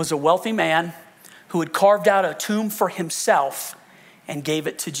was a wealthy man who had carved out a tomb for himself and gave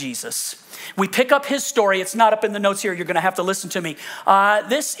it to Jesus. We pick up his story. It's not up in the notes here. You're going to have to listen to me.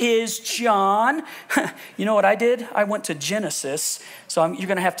 This is John. You know what I did? I went to Genesis. So you're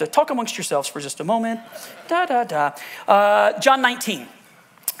going to have to talk amongst yourselves for just a moment. John 19.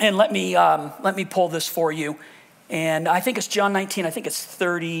 And let me pull this for you. And I think it's John 19. I think it's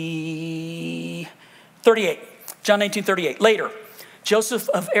 38. John 19:38. Later, Joseph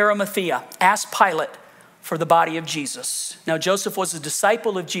of Arimathea asked Pilate for the body of Jesus. Now, Joseph was a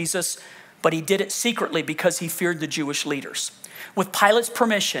disciple of Jesus, but he did it secretly because he feared the Jewish leaders. With Pilate's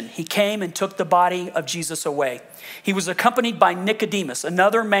permission, he came and took the body of Jesus away. He was accompanied by Nicodemus,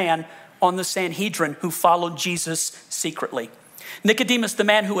 another man on the Sanhedrin who followed Jesus secretly. Nicodemus, the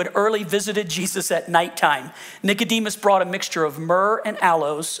man who had early visited Jesus at nighttime. Nicodemus brought a mixture of myrrh and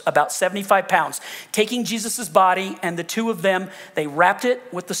aloes, about 75 pounds. Taking Jesus' body and the two of them, they wrapped it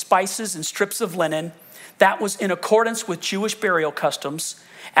with the spices and strips of linen. That was in accordance with Jewish burial customs.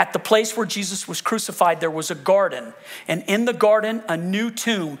 At the place where Jesus was crucified, there was a garden. And in the garden, a new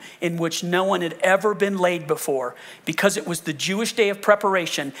tomb in which no one had ever been laid before. Because it was the Jewish day of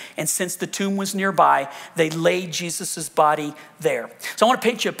preparation, and since the tomb was nearby, they laid Jesus' body there. So I want to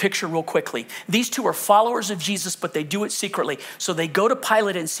paint you a picture real quickly. These two are followers of Jesus, but they do it secretly. So they go to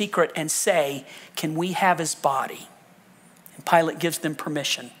Pilate in secret and say, "Can we have his body?" And Pilate gives them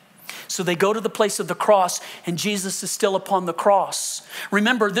permission. So they go to the place of the cross, and Jesus is still upon the cross.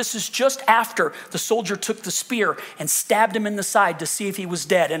 Remember, this is just after the soldier took the spear and stabbed him in the side to see if he was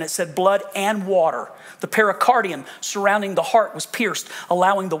dead. And it said blood and water. The pericardium surrounding the heart was pierced,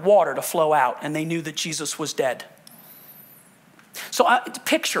 allowing the water to flow out. And they knew that Jesus was dead. So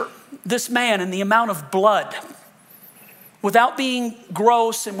picture this man and the amount of blood. Without being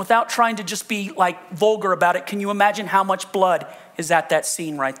gross and without trying to just be like vulgar about it, can you imagine how much blood is at that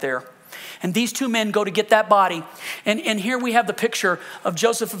scene right there? And these two men go to get that body. And here we have the picture of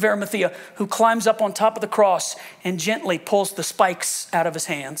Joseph of Arimathea, who climbs up on top of the cross and gently pulls the spikes out of his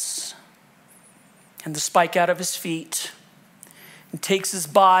hands and the spike out of his feet and takes his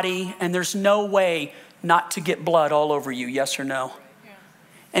body. And there's no way not to get blood all over you, yes or no?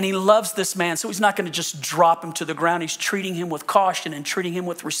 And he loves this man, so he's not going to just drop him to the ground. He's treating him with caution and treating him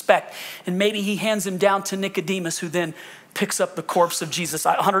with respect. And maybe he hands him down to Nicodemus, who then picks up the corpse of Jesus.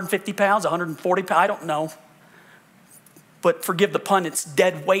 150 pounds, 140 pounds, I don't know. But forgive the pun, it's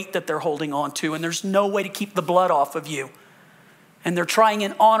dead weight that they're holding on to. And there's no way to keep the blood off of you. And they're trying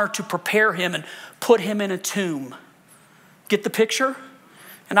in honor to prepare him and put him in a tomb. Get the picture?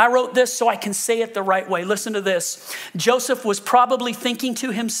 And I wrote this so I can say it the right way. Listen to this. Joseph was probably thinking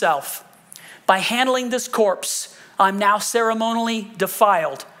to himself, by handling this corpse, I'm now ceremonially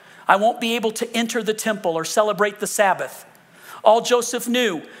defiled. I won't be able to enter the temple or celebrate the Sabbath. All Joseph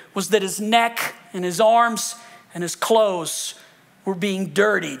knew was that his neck and his arms and his clothes were being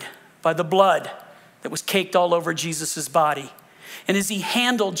dirtied by the blood that was caked all over Jesus' body. And as he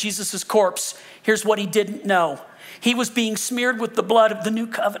handled Jesus' corpse, here's what he didn't know. He was being smeared with the blood of the new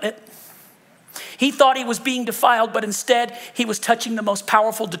covenant. He thought he was being defiled, but instead he was touching the most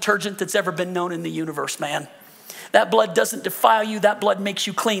powerful detergent that's ever been known in the universe, man. That blood doesn't defile you. That blood makes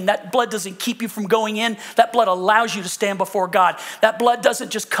you clean. That blood doesn't keep you from going in. That blood allows you to stand before God. That blood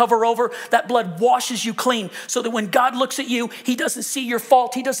doesn't just cover over. That blood washes you clean so that when God looks at you, he doesn't see your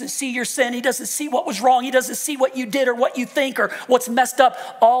fault. He doesn't see your sin. He doesn't see what was wrong. He doesn't see what you did or what you think or what's messed up.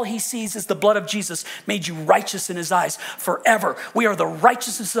 All he sees is the blood of Jesus made you righteous in his eyes forever. We are the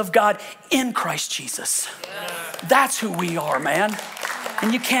righteousness of God in Christ Jesus. That's who we are, man.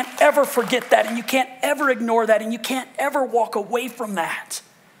 And you can't ever forget that, and you can't ever ignore that, and you can't ever walk away from that.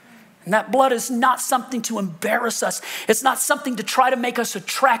 And that blood is not something to embarrass us. It's not something to try to make us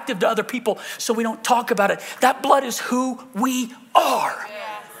attractive to other people so we don't talk about it. That blood is who we are.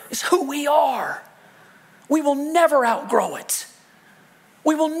 It's who we are. We will never outgrow it.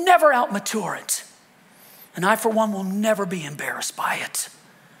 We will never outmature it. And I, for one, will never be embarrassed by it.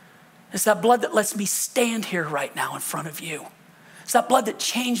 It's that blood that lets me stand here right now in front of you. It's that blood that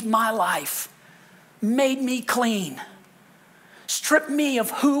changed my life, made me clean, stripped me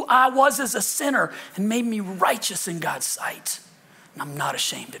of who I was as a sinner, and made me righteous in God's sight. And I'm not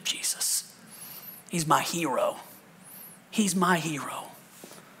ashamed of Jesus. He's my hero. He's my hero.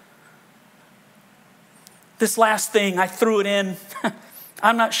 This last thing, I threw it in.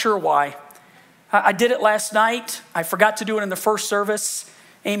 I'm not sure why. I did it last night. I forgot to do it in the first service.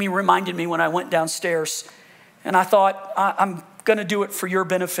 Amy reminded me when I went downstairs. And I thought, I'm going to do it for your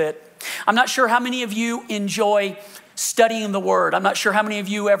benefit. I'm not sure how many of you enjoy studying the word. I'm not sure how many of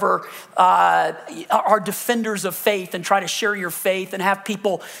you ever are defenders of faith and try to share your faith and have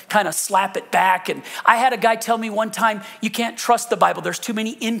people kind of slap it back. And I had a guy tell me one time, you can't trust the Bible. There's too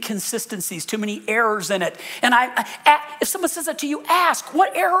many inconsistencies, too many errors in it. And if someone says that to you, ask,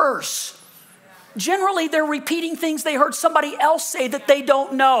 what errors? Generally, they're repeating things they heard somebody else say that they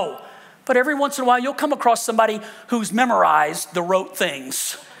don't know. But every once in a while, you'll come across somebody who's memorized the rote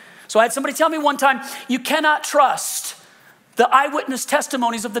things. So I had somebody tell me one time, you cannot trust the eyewitness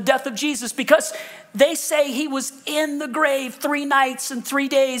testimonies of the death of Jesus because they say he was in the grave 3 nights and 3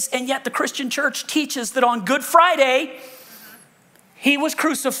 days, and yet the Christian church teaches that on Good Friday, he was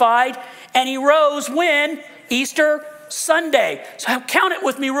crucified and he rose when? Easter Sunday. So count it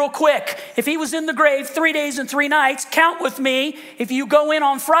with me real quick. If he was in the grave 3 days and 3 nights, count with me. If you go in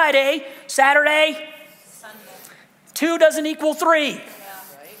on Friday, Saturday, Sunday. 2 doesn't equal 3. Yeah, right.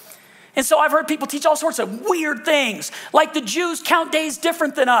 And so I've heard people teach all sorts of weird things, like the Jews count days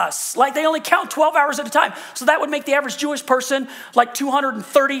different than us. Like they only count 12 hours at a time. So that would make the average Jewish person like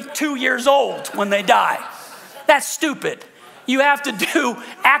 232 years old when they die. That's stupid. You have to do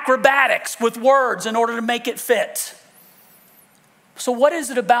acrobatics with words in order to make it fit. So what is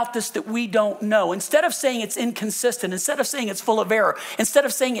it about this that we don't know? Instead of saying it's inconsistent, instead of saying it's full of error, instead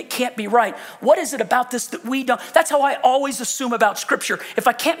of saying it can't be right, what is it about this that we don't? That's how I always assume about Scripture. If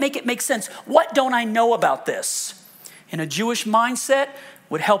I can't make it make sense, what don't I know about this? And a Jewish mindset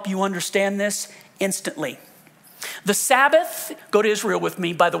would help you understand this instantly. The Sabbath, go to Israel with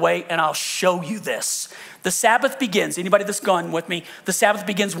me, by the way, and I'll show you this. The Sabbath begins, anybody that's gone with me, the Sabbath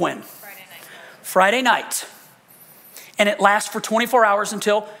begins when? Friday night. And it lasts for 24 hours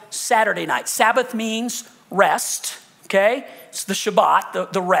until Saturday night. Sabbath means rest, okay? It's the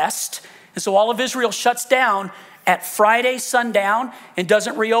Shabbat, the rest. And so all of Israel shuts down at Friday sundown and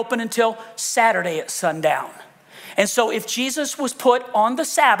doesn't reopen until Saturday at sundown. And so if Jesus was put on the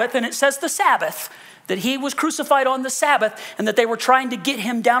Sabbath, and it says the Sabbath, that he was crucified on the Sabbath and that they were trying to get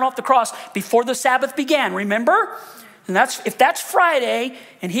him down off the cross before the Sabbath began, remember? And if that's Friday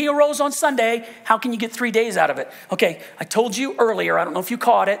and he arose on Sunday, how can you get 3 days out of it? Okay, I told you earlier, I don't know if you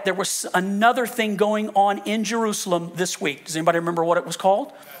caught it, there was another thing going on in Jerusalem this week. Does anybody remember what it was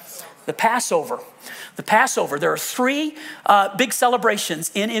called? The Passover. The Passover. There are three big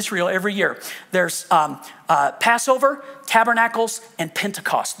celebrations in Israel every year. There's Passover, Tabernacles, and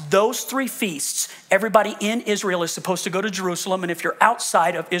Pentecost. Those three feasts, everybody in Israel is supposed to go to Jerusalem. And if you're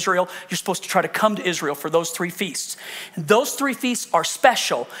outside of Israel, you're supposed to try to come to Israel for those three feasts. And those three feasts are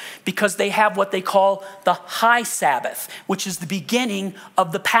special because they have what they call the High Sabbath, which is the beginning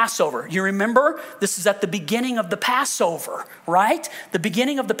of the Passover. You remember? This is at the beginning of the Passover, right? The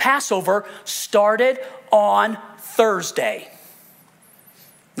beginning of the Passover started on Thursday.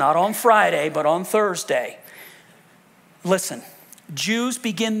 Not on Friday, but on Thursday. Listen, Jews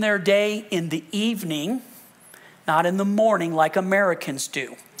begin their day in the evening, not in the morning like Americans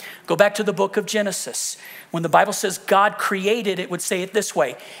do. Go back to the book of Genesis. When the Bible says God created, it would say it this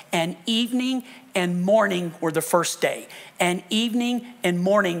way: and evening and morning were the first day, and evening and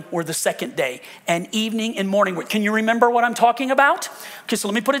morning were the second day, and evening and morning were... Can you remember what I'm talking about? Okay, so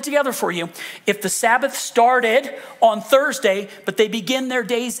let me put it together for you. If the Sabbath started on Thursday, but they begin their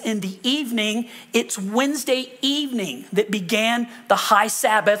days in the evening, it's Wednesday evening that began the High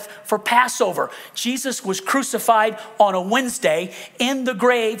Sabbath for Passover. Jesus was crucified on a Wednesday, in the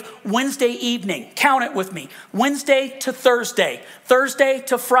grave Wednesday evening. Count it with me. Wednesday to Thursday, Thursday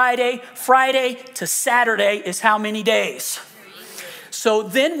to Friday, Friday to Saturday is how many days? So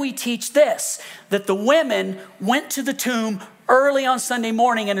then we teach this, that the women went to the tomb early on Sunday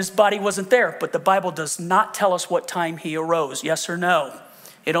morning and his body wasn't there. But the Bible does not tell us what time he arose, yes or no.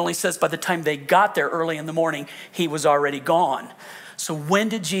 It only says by the time they got there early in the morning, he was already gone. So when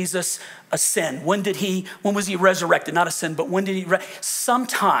did Jesus ascend? When was he resurrected? Not ascend, but when did he?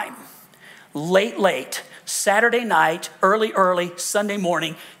 Sometime late, Saturday night, early, Sunday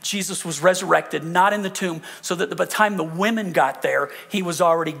morning, Jesus was resurrected, not in the tomb, so that by the time the women got there, he was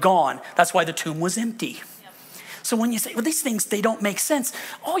already gone. That's why the tomb was empty. Yep. So when you say, well, these things, they don't make sense,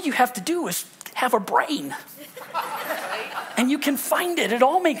 all you have to do is have a brain. And you can find it. It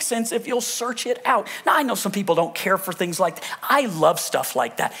all makes sense if you'll search it out. Now, I know some people don't care for things like that. I love stuff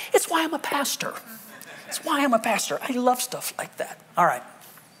like that. It's why I'm a pastor. It's why I'm a pastor. I love stuff like that. All right.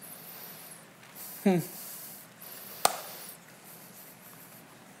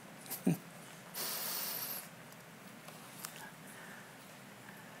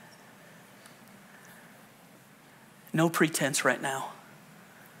 No pretense right now.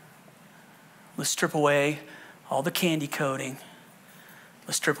 Let's strip away all the candy coating.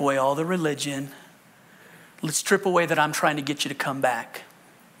 Let's strip away all the religion. Let's strip away that I'm trying to get you to come back.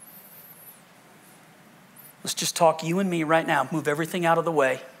 Let's just talk you and me right now. Move everything out of the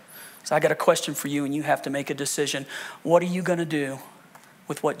way. So I got a question for you and you have to make a decision. What are you going to do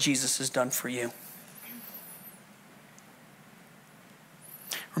with what Jesus has done for you?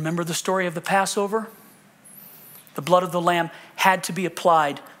 Remember the story of the Passover? The blood of the lamb had to be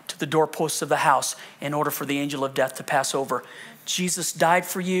applied to the doorposts of the house in order for the angel of death to pass over. Jesus died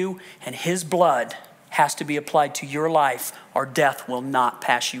for you, and his blood has to be applied to your life, or death will not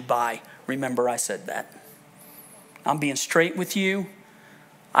pass you by. Remember, I said that. I'm being straight with you.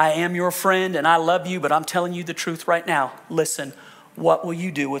 I am your friend, and I love you, but I'm telling you the truth right now. Listen, what will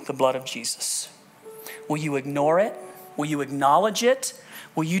you do with the blood of Jesus? Will you ignore it? Will you acknowledge it?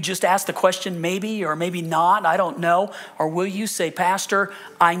 Will you just ask the question, maybe or maybe not? I don't know. Or will you say, Pastor,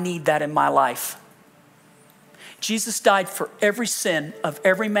 I need that in my life? Jesus died for every sin of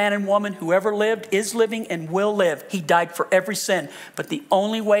every man and woman who ever lived, is living, and will live. He died for every sin. But the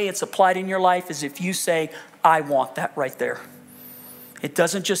only way it's applied in your life is if you say, I want that right there. It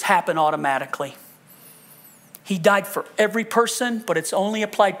doesn't just happen automatically. He died for every person, but it's only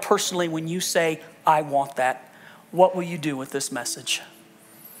applied personally when you say, I want that. What will you do with this message?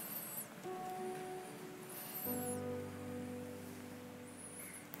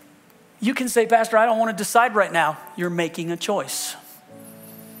 You can say, Pastor, I don't want to decide right now. You're making a choice.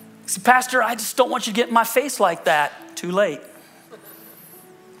 Say, Pastor, I just don't want you to get in my face like that. Too late.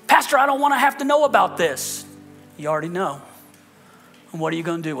 Pastor, I don't want to have to know about this. You already know. And what are you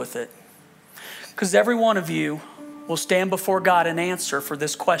going to do with it? Because every one of you will stand before God and answer for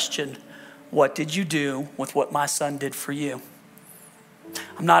this question. What did you do with what my son did for you?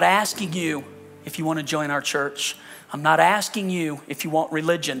 I'm not asking you if you want to join our church. I'm not asking you if you want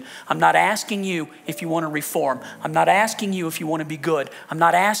religion. I'm not asking you if you want to reform. I'm not asking you if you want to be good. I'm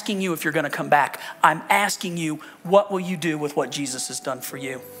not asking you if you're going to come back. I'm asking you, what will you do with what Jesus has done for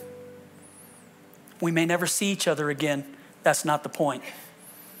you? We may never see each other again. That's not the point.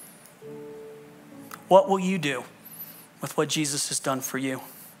 What will you do with what Jesus has done for you?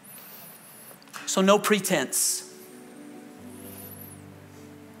 So no pretense.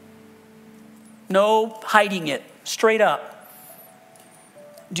 No hiding it. Straight up.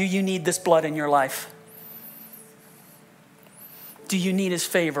 Do you need this blood in your life? Do you need his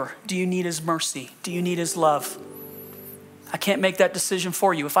favor? Do you need his mercy? Do you need his love? I can't make that decision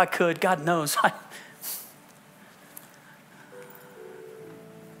for you. If I could, God knows.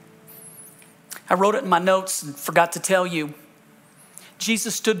 I wrote it in my notes and forgot to tell you.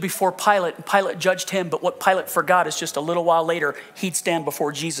 Jesus stood before Pilate, and Pilate judged him, but what Pilate forgot is just a little while later, he'd stand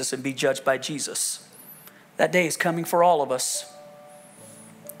before Jesus and be judged by Jesus. That day is coming for all of us.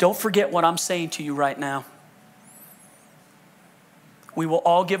 Don't forget what I'm saying to you right now. We will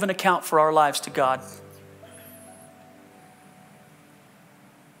all give an account for our lives to God.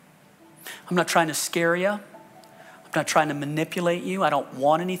 I'm not trying to scare you. I'm not trying to manipulate you. I don't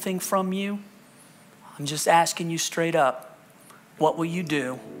want anything from you. I'm just asking you straight up, what will you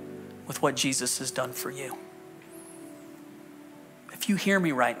do with what Jesus has done for you? If you hear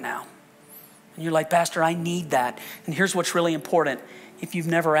me right now, and you're like, Pastor, I need that. And here's what's really important. If you've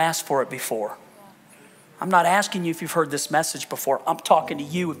never asked for it before. I'm not asking you if you've heard this message before. I'm talking to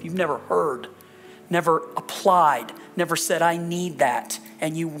you if you've never heard, never applied, never said, I need that,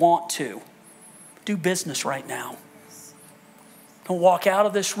 and you want to. Do business right now. Don't walk out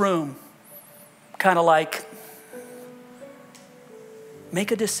of this room kind of like, make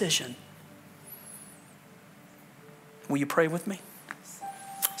a decision. Will you pray with me?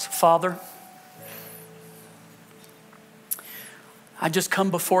 So, Father, I just come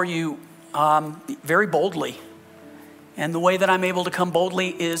before you very boldly. And the way that I'm able to come boldly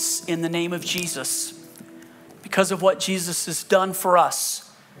is in the name of Jesus. Because of what Jesus has done for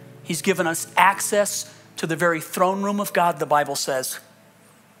us, he's given us access to the very throne room of God, the Bible says.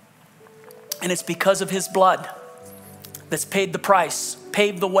 And it's because of his blood that's paid the price,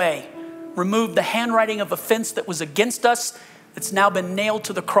 paved the way, removed the handwriting of offense that was against us, that's now been nailed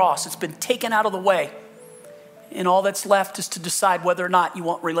to the cross. It's been taken out of the way. And all that's left is to decide whether or not you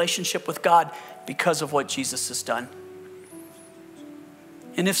want relationship with God because of what Jesus has done.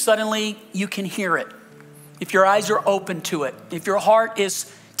 And if suddenly you can hear it, if your eyes are open to it, if your heart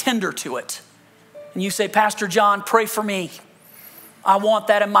is tender to it, and you say, Pastor John, pray for me. I want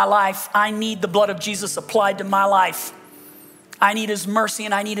that in my life. I need the blood of Jesus applied to my life. I need his mercy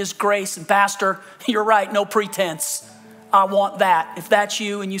and I need his grace. And Pastor, you're right, no pretense. I want that. If that's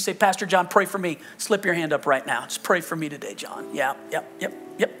you and you say, Pastor John, pray for me, slip your hand up right now. Just pray for me today, John. Yeah, yep.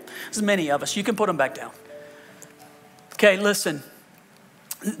 There's many of us. You can put them back down. Okay, listen.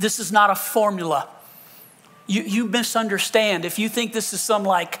 This is not a formula. You misunderstand. If you think this is some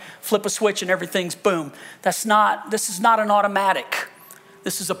like flip a switch and everything's boom. This is not an automatic.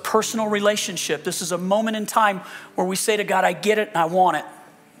 This is a personal relationship. This is a moment in time where we say to God, I get it and I want it.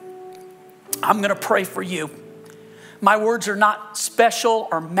 I'm going to pray for you. My words are not special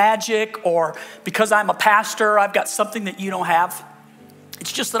or magic or because I'm a pastor, I've got something that you don't have.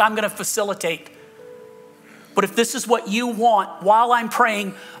 It's just that I'm going to facilitate. But if this is what you want while I'm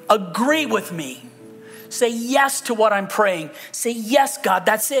praying, agree with me. Say yes to what I'm praying. Say, yes, God,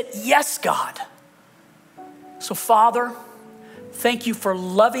 that's it. Yes, God. So, Father, thank you for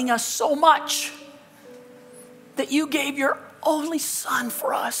loving us so much that you gave your only son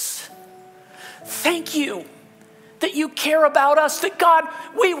for us. Thank you that you care about us, that God,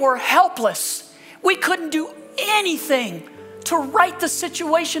 we were helpless. We couldn't do anything to right the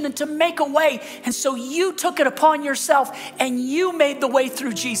situation and to make a way. And so you took it upon yourself and you made the way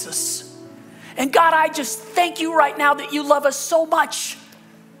through Jesus. And God, I just thank you right now that you love us so much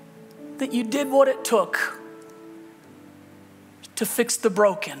that you did what it took to fix the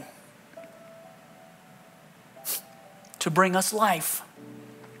broken, to bring us life.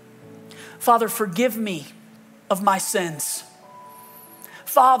 Father, forgive me of my sins.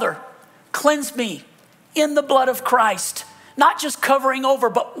 Father, cleanse me in the blood of Christ, not just covering over,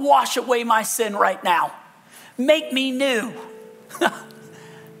 but wash away my sin right now. Make me new.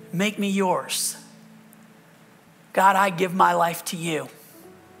 Make me yours. God, I give my life to you.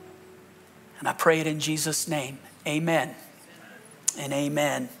 And I pray it in Jesus' name. Amen and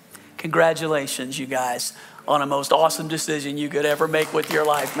amen. Congratulations, you guys, on a most awesome decision you could ever make with your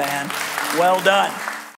life, man. Well done.